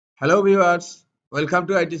Hello viewers, welcome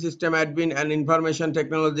to IT System Admin and Information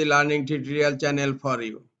Technology Learning tutorial channel for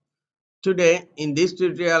you. Today in this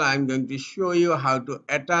tutorial I am going to show you how to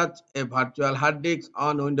attach a virtual hard disk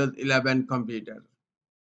on Windows 11 computer.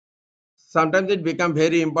 Sometimes it becomes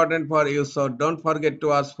very important for you, so don't forget to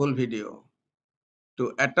watch full video.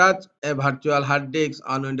 To attach a virtual hard disk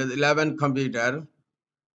on Windows 11 computer,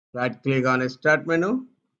 right click on Start menu,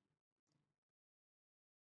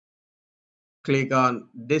 click on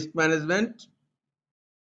Disk Management.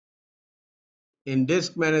 In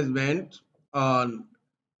Disk Management, on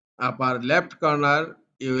upper left corner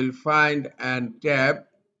you will find and tab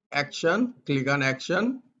Action. Click on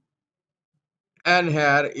Action, and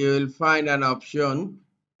here you will find an option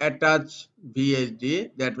Attach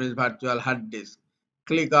VHD, that means virtual hard disk.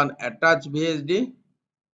 Click on Attach VHD,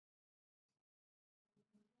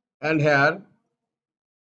 and here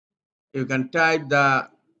you can type the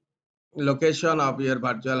location of your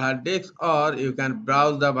virtual hard disk, or you can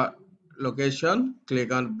browse the location.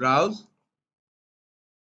 Click on Browse.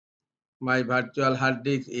 My virtual hard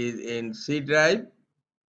disk is in C drive,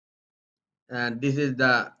 and this is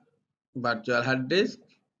the virtual hard disk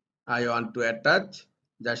I want to attach.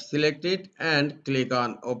 Just select it and click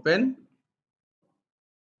on Open.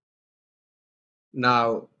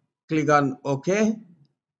 Now click on OK,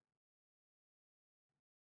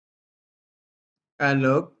 and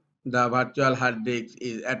look, the virtual hard disk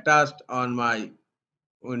is attached on my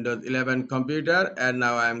Windows 11 computer, and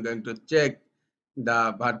now I am going to check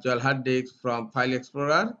the virtual hard disk from File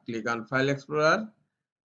Explorer. Click on File Explorer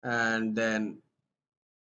and then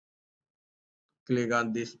click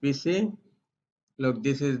on this PC. Look,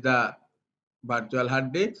 this is the virtual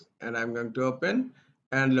hard disk, and I'm going to open,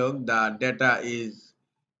 and look, the data is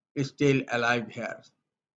still alive here.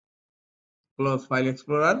 Close File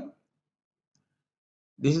Explorer.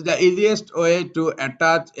 This is the easiest way to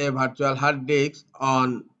attach a virtual hard disk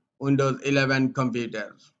on Windows 11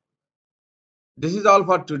 computers. This is all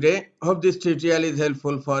for today. Hope this tutorial is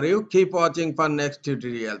helpful for you. Keep watching for next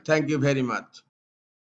tutorial. Thank you very much.